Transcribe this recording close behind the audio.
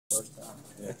first time.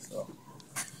 Yeah, so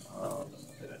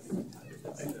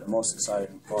the most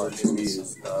exciting part to me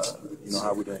is,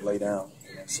 how we didn't lay down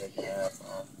in that second half.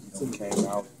 We came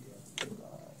out,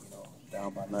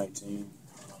 down by 19.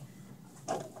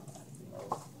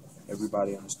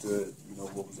 Everybody understood,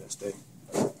 what was at stake.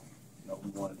 We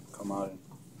wanted to come out and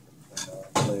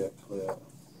play a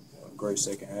great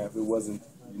second half. It wasn't,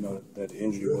 that the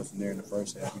injury wasn't there in the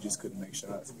first half. We just couldn't make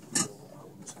shots. We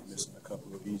was missing a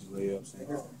couple of easy layups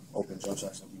and open jump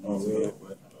shots that we normally hit.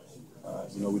 But,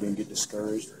 we didn't get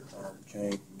discouraged.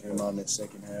 Came out in that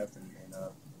second half and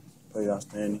played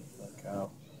outstanding.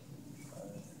 Kyle,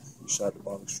 we shot the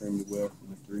ball extremely well from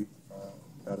the three.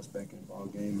 Got us back in the ball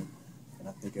game, and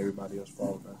I think everybody else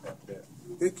followed up after that.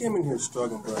 They came in here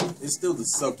struggling, but it's still the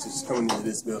Celtics coming into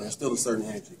this building. There's still a certain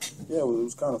energy. Yeah, well, it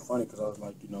was kind of funny because I was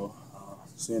like,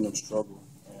 seeing them struggle.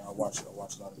 And I watch a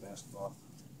lot of basketball.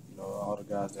 All the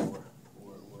guys that were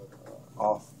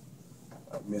off,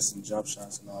 missing jump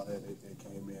shots and all that, they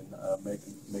came in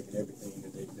making everything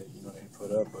that they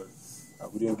put up.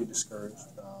 But we didn't get discouraged.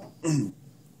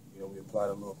 We applied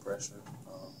a little pressure.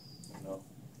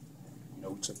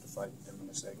 We took the fight with them in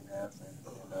the second half,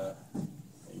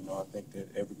 and I think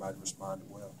that everybody responded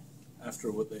well.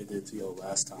 After what they did to y'all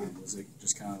last time, was it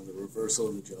just kind of the reversal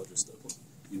of the y'all just,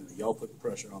 y'all put the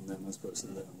pressure on them as opposed to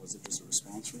them? Was it just a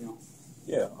response from y'all?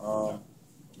 Yeah,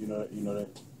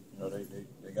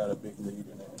 they got a big lead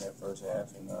in that first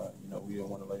half, and we didn't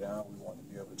want to lay down. We wanted to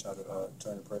be able to try to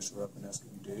turn the pressure up, and that's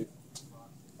what we did.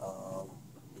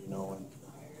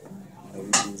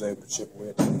 We was able to chip away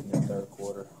at the in the third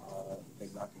quarter. They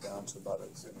knocked it down to about a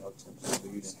 10%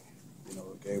 lead, and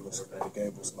it gave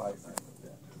us life and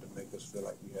to make us feel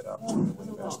like we had opportunity to win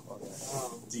the basketball game.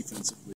 Defensively.